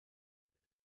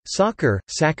Soccer,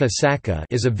 Saka Saka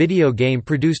is a video game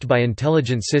produced by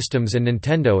Intelligent Systems and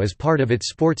Nintendo as part of its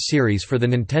sports series for the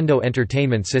Nintendo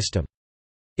Entertainment System.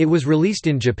 It was released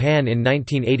in Japan in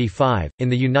 1985, in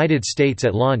the United States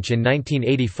at launch in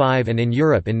 1985 and in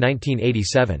Europe in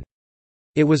 1987.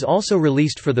 It was also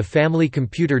released for the Family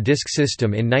Computer Disk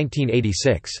System in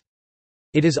 1986.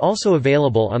 It is also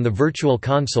available on the Virtual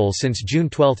Console since June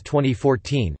 12,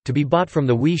 2014, to be bought from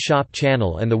the Wii Shop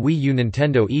channel and the Wii U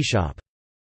Nintendo eShop.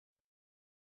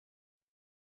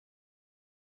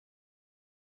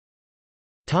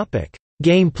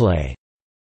 Gameplay.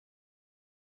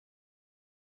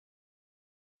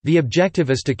 The objective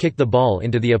is to kick the ball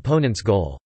into the opponent's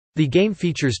goal. The game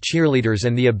features cheerleaders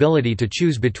and the ability to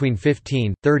choose between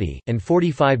 15, 30, and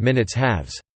 45 minutes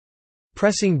halves.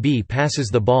 Pressing B passes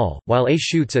the ball, while A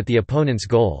shoots at the opponent's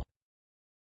goal.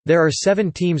 There are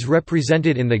 7 teams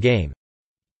represented in the game: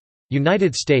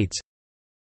 United States,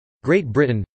 Great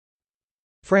Britain,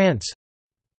 France,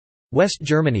 West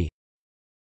Germany,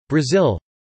 Brazil,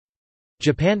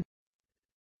 Japan,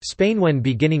 Spain. When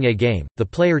beginning a game, the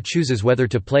player chooses whether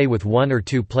to play with 1 or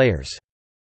 2 players.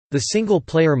 The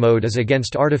single-player mode is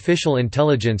against artificial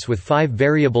intelligence with 5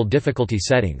 variable difficulty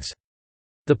settings.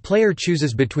 The player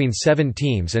chooses between 7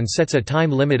 teams and sets a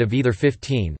time limit of either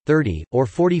 15, 30, or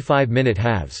 45-minute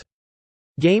halves.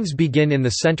 Games begin in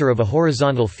the center of a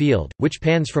horizontal field, which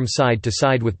pans from side to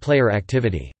side with player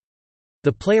activity.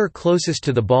 The player closest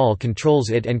to the ball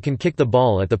controls it and can kick the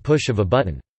ball at the push of a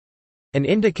button. An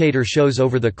indicator shows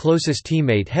over the closest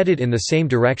teammate headed in the same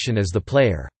direction as the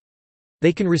player.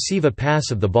 They can receive a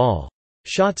pass of the ball.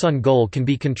 Shots on goal can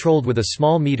be controlled with a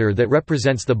small meter that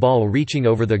represents the ball reaching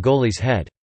over the goalie's head.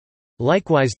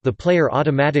 Likewise, the player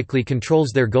automatically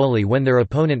controls their goalie when their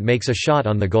opponent makes a shot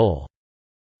on the goal.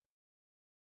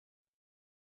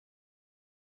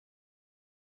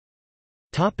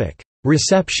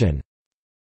 Reception.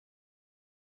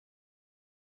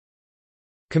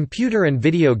 Computer and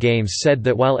Video Games said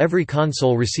that while every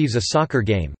console receives a soccer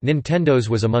game, Nintendo's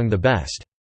was among the best.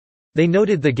 They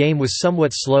noted the game was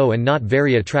somewhat slow and not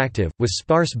very attractive, with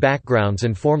sparse backgrounds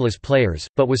and formless players,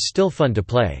 but was still fun to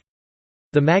play.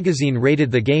 The magazine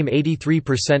rated the game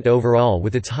 83% overall,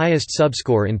 with its highest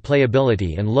subscore in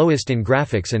playability and lowest in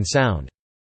graphics and sound.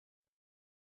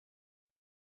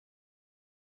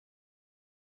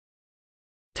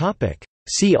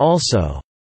 See also: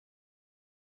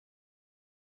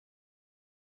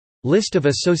 List of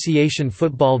association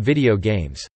football video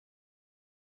games.